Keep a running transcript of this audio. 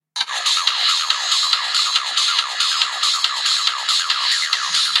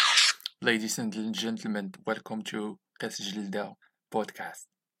Ladies and gentlemen, welcome to قيس jelda podcast.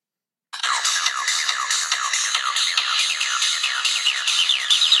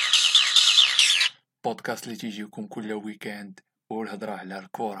 بودكاست اللي تيجيكم كل ويكاند والهضرة على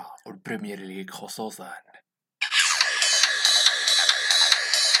الكرة والبريمير ليغ خصوصا.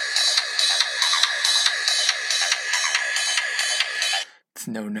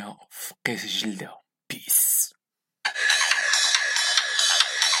 تسناونا في قيس jelda. بيس.